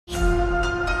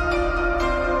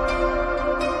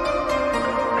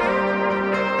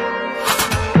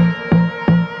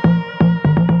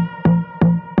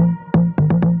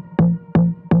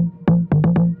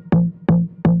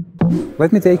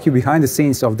Let me take you behind the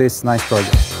scenes of this nice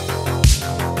project.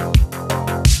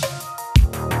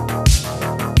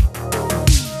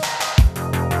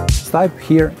 StypeLand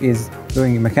here is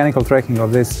doing mechanical tracking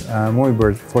of this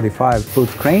MovieBird 45-foot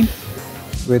crane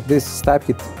with this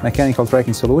StypeKit mechanical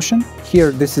tracking solution.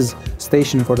 Here, this is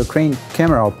station for the crane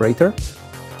camera operator.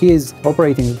 He is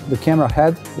operating the camera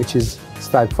head, which is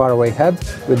Stype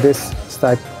FarAwayHead, with this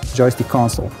Stype joystick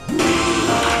console.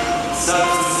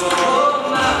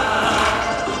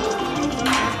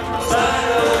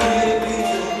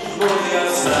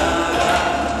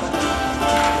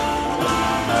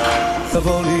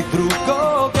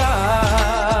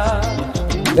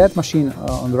 That machine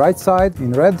on the right side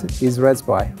in red is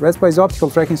RedSpy. RedSpy is optical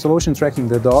tracking solution tracking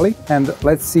the dolly, and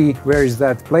let's see where is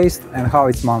that placed and how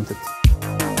it's mounted.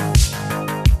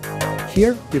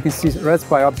 Here you can see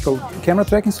RedSpy optical camera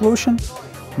tracking solution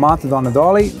mounted on a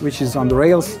dolly, which is on the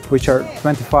rails, which are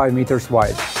 25 meters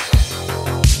wide.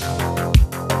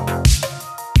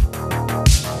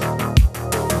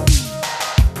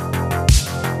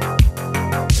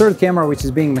 Third camera which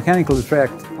is being mechanically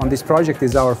tracked on this project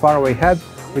is our FarAwayHead,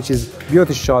 which is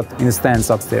beauty shot in the stands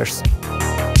upstairs.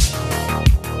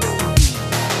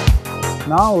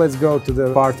 Now let's go to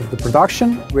the part of the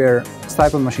production where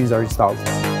StypeLand machines are installed.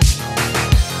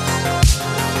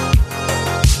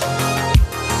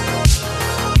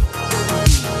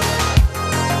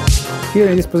 Here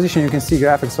in this position you can see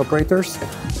graphics operators,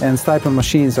 and StypeLand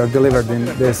machines are delivered in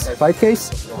this flight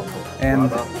case.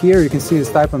 And here you can see the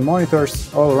StypeLand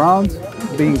monitors all around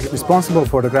being responsible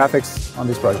for the graphics on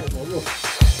this project.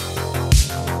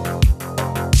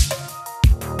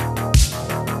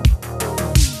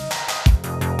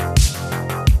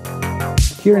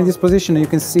 Here in this position you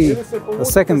can see the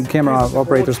second camera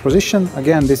operator's position.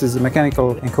 Again, this is a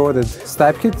mechanical encoded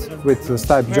StypeKit with the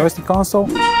Stype joystick console.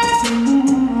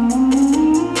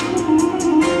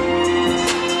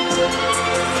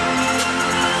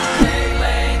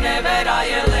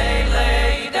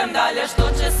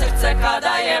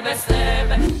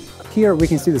 Here we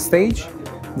can see the stage.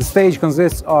 The stage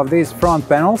consists of these front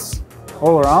panels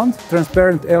all around,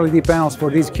 transparent LED panels for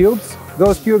these cubes.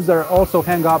 Those cubes are also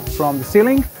hang up from the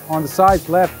ceiling on the sides,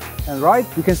 left and right.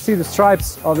 You can see the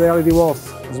stripes of the LED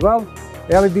walls as well.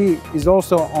 The LED is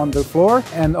also on the floor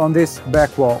and on this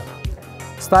back wall.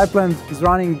 StypeLand is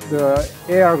running the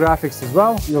AR graphics as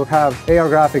well. You'll have AR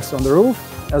graphics on the roof,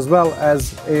 as well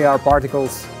as AR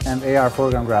particles and AR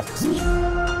foreground graphics.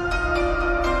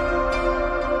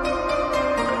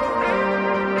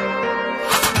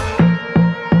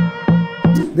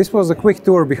 This was a quick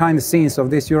tour behind the scenes of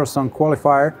this Eurosong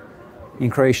qualifier in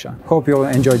Croatia. Hope you'll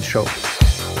enjoy the show.